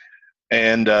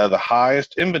 And the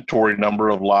highest inventory number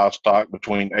of livestock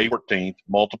between April 14th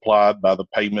multiplied by the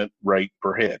payment rate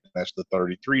per head. That's the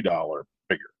 $33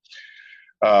 figure.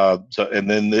 And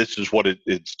then this is what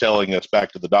it's telling us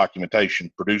back to the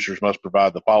documentation. Producers must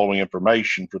provide the following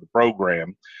information for the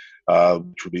program,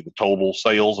 which would be the total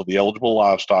sales of the eligible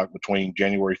livestock between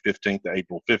January 15th to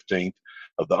April 15th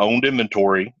of the owned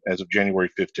inventory as of January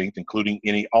 15th, including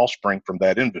any offspring from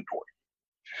that inventory.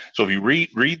 So if you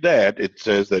read that, it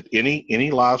says that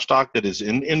any livestock that is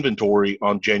in inventory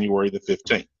on January the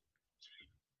 15th.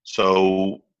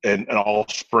 So, and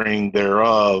offspring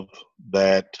thereof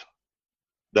that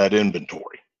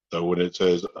inventory. So when it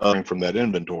says from that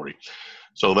inventory,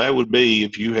 so that would be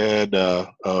if you had a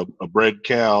bred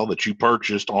cow that you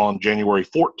purchased on January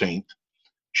 14th,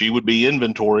 she would be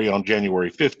inventory on January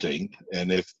 15th.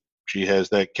 And if she has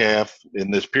that calf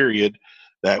in this period,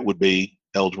 that would be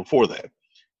eligible for that.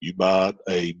 You bought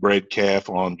a bred calf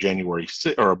on January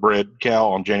 6th, or a bred cow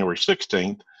on January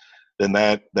 16th, then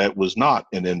that was not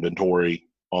in inventory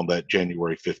on that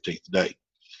January 15th date.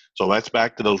 So that's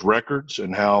back to those records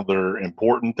and how they're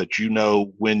important, that you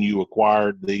know when you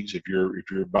acquired these. If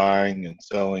you're buying and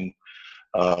selling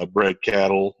bred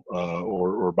cattle,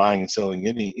 or buying and selling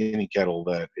any cattle,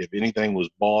 that if anything was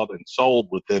bought and sold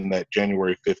within that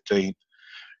January 15th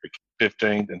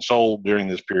and sold during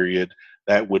this period,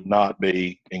 that would not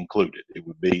be included. It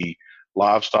would be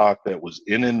livestock that was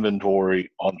in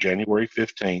inventory on January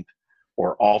 15th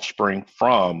or offspring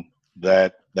from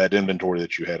that inventory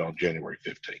that you had on January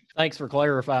 15th. Thanks for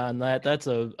clarifying that. That's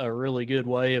a really good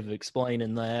way of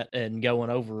explaining that and going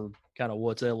over kind of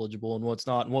what's eligible and what's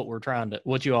not, and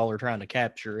what you all are trying to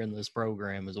capture in this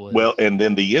program as well. Well, and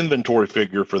then the inventory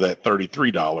figure for that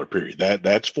 $33 period,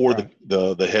 that's for right.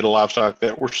 the head of livestock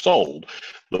that were sold.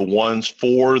 The ones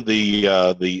for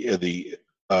the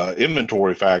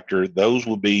inventory factor, those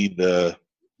will be the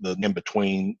in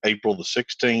between April the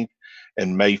 16th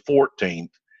and May 14th.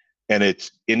 And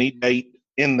it's any date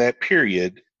in that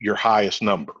period, your highest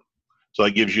number. So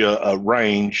that gives you a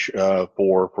range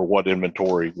for what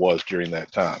inventory was during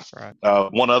that time. Right.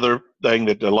 One other thing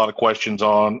that a lot of questions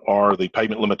on are the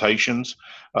payment limitations.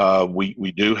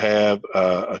 We do have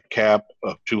a cap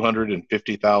of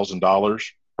 $250,000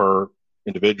 per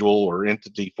individual or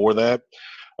entity for that.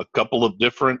 A couple of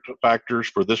different factors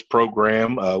for this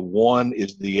program. One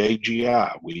is the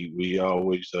AGI. We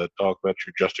always talk about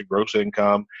your adjusted gross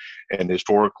income, and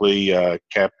historically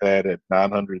capped that at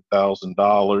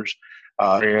 $900,000.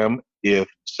 If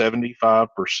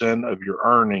 75% of your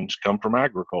earnings come from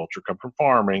agriculture, come from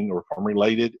farming or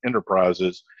farm-related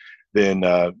enterprises, then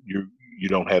you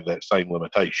don't have that same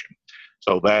limitation.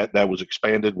 So that was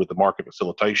expanded with the market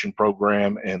facilitation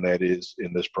program, and that is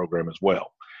in this program as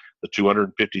well. The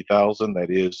 $250,000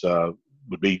 that is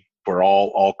would be for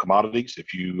all commodities.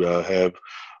 If you have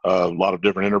a lot of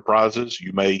different enterprises,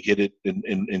 you may hit it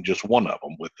in just one of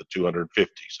them with the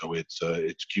 250. So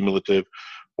it's cumulative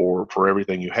for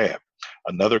everything you have.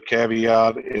 Another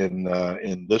caveat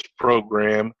in this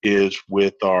program is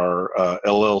with our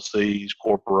LLCs,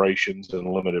 corporations,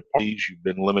 and limited parties. You've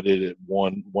been limited at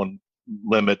one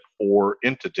limit for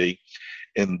entity.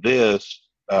 In this,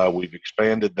 we've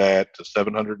expanded that to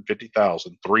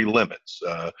 $750,000, 3 limits.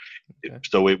 Okay.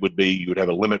 So it would be, you would have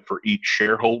a limit for each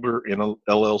shareholder in a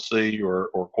LLC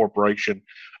or corporation,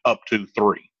 up to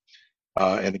 3.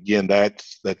 And again,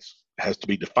 that's has to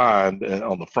be defined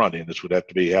on the front end. This would have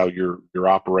to be how you're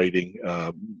operating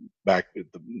back at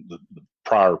the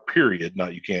prior period. Now,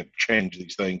 you can't change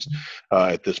these things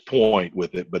at this point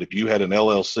with it. But if you had an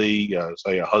LLC,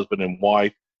 say a husband and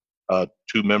wife,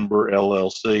 2-member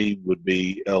LLC would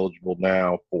be eligible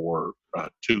now for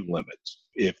 2 limits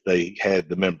if they had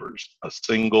the members. A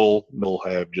single will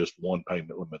have just 1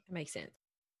 payment limit. That makes sense.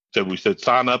 So we said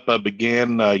sign up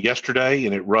began yesterday,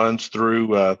 and it runs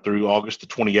through August the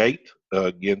 28th.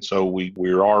 Again, so we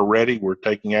are ready. We're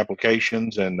taking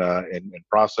applications and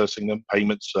processing them.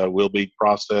 Payments will be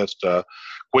processed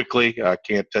quickly. I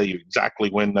can't tell you exactly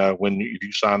when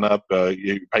you sign up,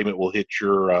 your payment will hit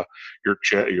your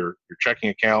checking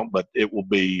account, but it will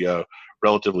be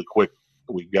relatively quick.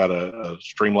 We've got a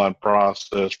streamlined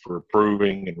process for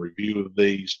approving and review of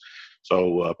these.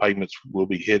 So payments will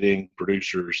be hitting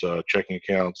producers' checking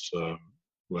accounts.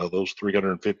 Well, those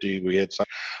 350 we had.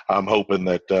 I'm hoping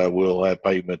that we'll have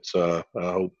payments. I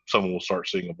hope someone will start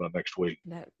seeing them by next week.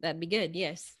 That'd be good.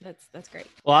 Yes, that's great.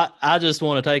 Well, I just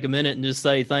want to take a minute and just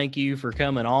say thank you for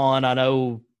coming on. I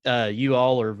know you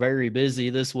all are very busy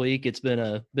this week. It's been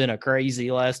a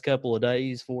crazy last couple of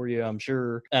days for you, I'm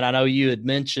sure. And I know you had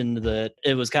mentioned that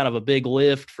it was kind of a big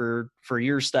lift for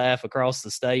your staff across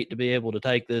the state to be able to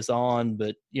take this on.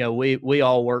 But, you know, we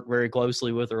all work very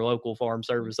closely with our local Farm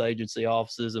Service Agency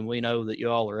offices, and we know that you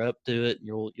all are up to it,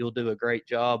 and you'll do a great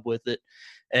job with it.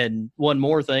 And one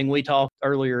more thing, we talked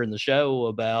earlier in the show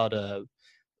about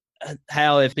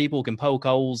how if people can poke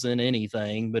holes in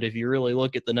anything, but if you really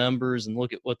look at the numbers and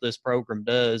look at what this program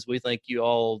does, we think you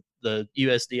all, the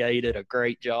USDA, did a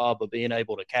great job of being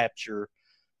able to capture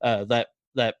that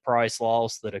price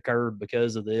loss that occurred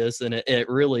because of this, and it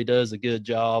really does a good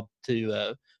job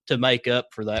to make up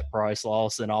for that price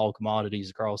loss in all commodities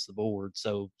across the board.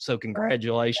 So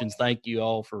congratulations. Thank you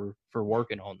all for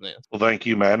working on this. Well, thank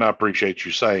you, man. I appreciate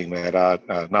you saying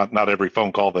that. Not every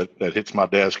phone call that hits my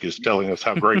desk is telling us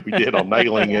how great we did on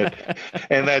nailing it.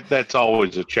 And that's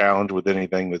always a challenge with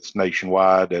anything that's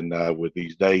nationwide. And with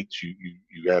these dates,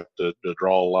 you have to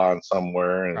draw a line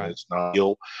somewhere, and right. It's not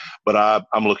ill. But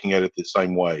I'm looking at it the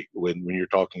same way when you're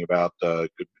talking about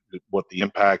what the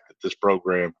impact that this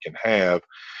program can have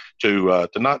to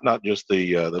not just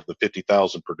the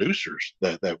 50,000 producers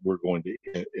that we're going to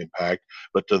impact,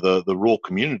 but to the rural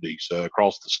communities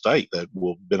across the state that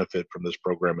will benefit from this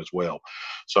program as well.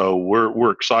 So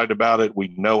we're excited about it.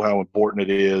 We know how important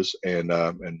it is, and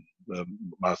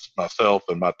myself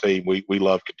and my team, we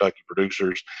love Kentucky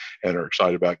producers and are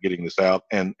excited about getting this out.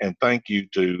 And thank you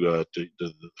to the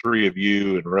three of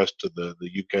you and the rest of the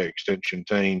UK Extension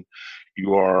team.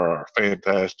 You are a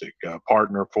fantastic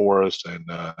partner for us, and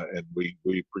we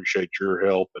appreciate your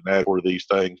help and that for these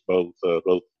things, both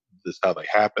this how they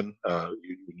happen.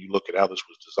 When you look at how this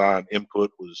was designed,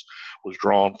 input was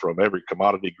drawn from every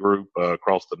commodity group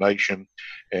across the nation,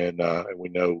 and we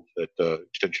know that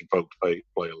extension folks play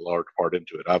a large part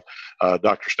into it.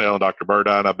 Dr. Snell and Dr.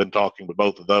 Burdine, I've been talking with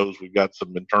both of those. We've got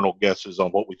some internal guesses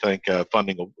on what we think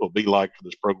funding will be like for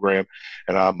this program,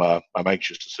 and I'm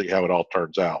anxious to see how it all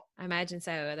turns out. I imagine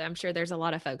so. I'm sure there's a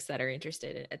lot of folks that are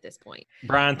interested at this point.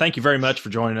 Brian, thank you very much for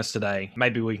joining us today.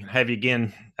 Maybe we have you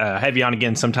on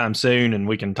again sometime soon, and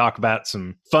we can talk about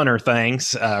some funner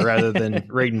things rather than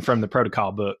reading from the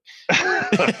protocol book.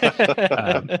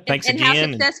 Thanks and again.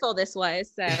 How successful this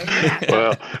was. So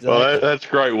well, that's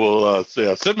great. Well,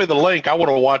 send me the link. I want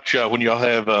to watch when y'all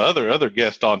have other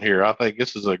guests on here. I think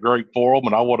this is a great forum,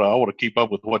 and I want to keep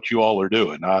up with what you all are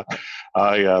doing. I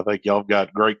think y'all have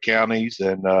got great counties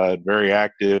and very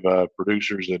active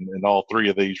producers in all three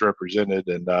of these represented,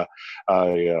 and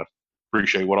I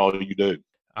appreciate what all you do.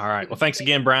 All right. Well, thanks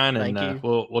again, Brian, and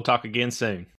we'll talk again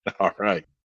soon. All right.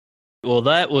 Well,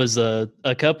 that was a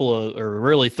couple of, or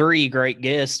really three great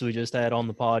guests we just had on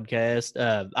the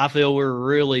podcast. I feel we're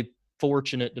really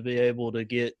fortunate to be able to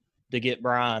get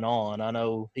Brian on. I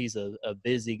know he's a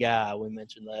busy guy. We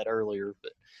mentioned that earlier,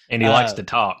 but and he likes to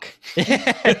talk. He knows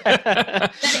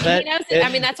it. I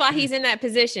mean, that's why he's in that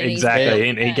position. Exactly.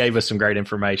 And he gave us some great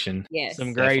information. Yes.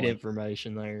 Some great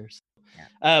information there.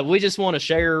 We just want to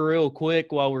share real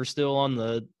quick while we're still on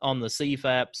the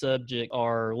CFAP subject,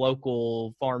 our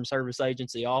local Farm Service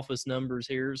Agency office numbers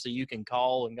here, so you can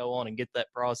call and go on and get that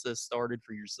process started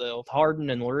for yourself. Hardin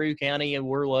and LaRue County, and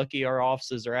we're lucky our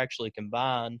offices are actually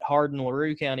combined. Hardin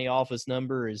LaRue County office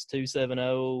number is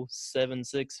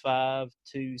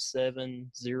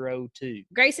 270-765-2702.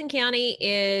 Grayson County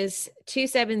is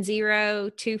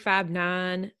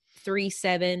 270-259-3716.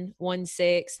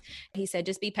 He said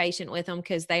just be patient with them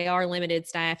because they are limited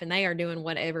staff and they are doing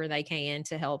whatever they can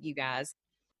to help you guys.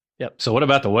 Yep. So what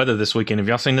about the weather this weekend? Have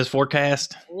y'all seen this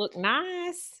forecast? Looks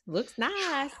nice.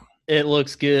 It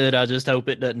looks good. I just hope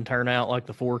it doesn't turn out like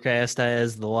the forecast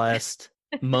has the last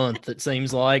month. It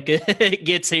seems like it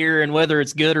gets here, and whether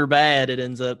it's good or bad, it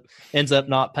ends up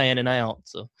not panning out.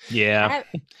 So yeah.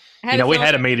 We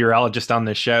had a meteorologist on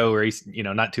this show where he's,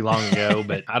 not too long ago,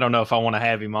 but I don't know if I want to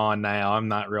have him on now. I'm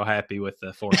not real happy with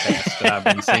the forecast that I've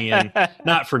been seeing,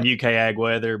 not from UK Ag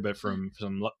Weather, but from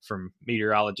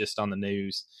meteorologists on the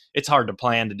news. It's hard to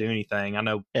plan to do anything. I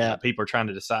know people are trying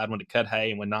to decide when to cut hay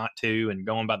and when not to, and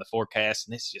going by the forecast,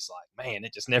 and it's just like, man,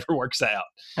 it just never works out.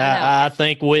 I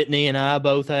think Whitney and I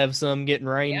both have some getting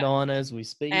rained on as we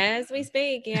speak. As we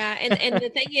speak, yeah. And the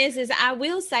thing is I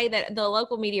will say that the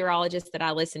local meteorologist that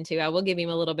I listen to, I will give him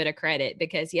a little bit of credit,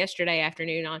 because yesterday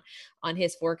afternoon on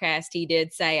his forecast, he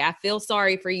did say, I feel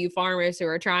sorry for you farmers who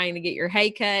are trying to get your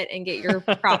hay cut and get your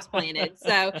crops planted.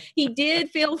 So he did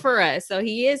feel for us. So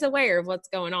he is aware of what's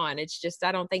going on. It's just,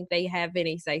 I don't think they have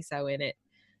any say-so in it.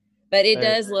 But it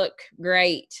does look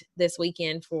great this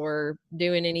weekend for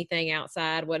doing anything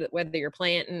outside, whether you're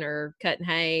planting or cutting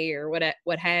hay or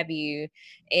what have you.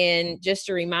 And just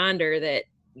a reminder that,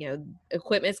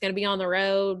 equipment's going to be on the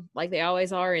road like they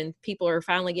always are, and people are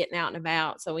finally getting out and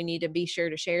about. So we need to be sure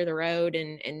to share the road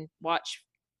and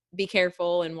be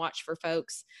careful and watch for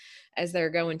folks as they're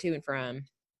going to and from.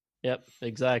 Yep,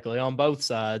 exactly. On both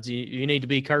sides, you need to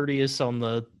be courteous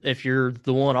if you're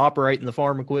the one operating the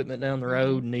farm equipment down the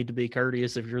road, and need to be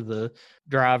courteous if you're the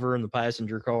driver in the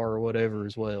passenger car or whatever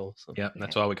as well. So. Yep,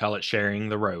 that's why we call it sharing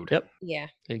the road. Yep. Yeah.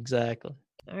 Exactly.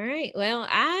 All right. Well,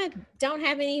 I don't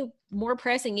have any more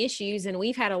pressing issues, and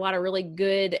we've had a lot of really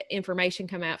good information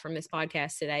come out from this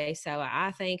podcast today. So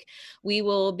I think we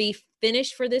will be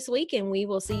finished for this week, and we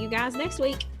will see you guys next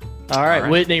week. All right,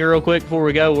 Whitney, real quick before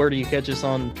we go, where do you catch us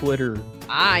on Twitter?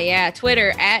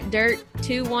 Twitter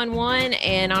 @Dirt211,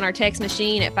 and on our text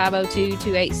machine at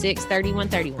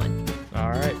 502-286-3131. All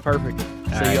right, perfect.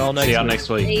 See y'all next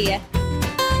week. See ya.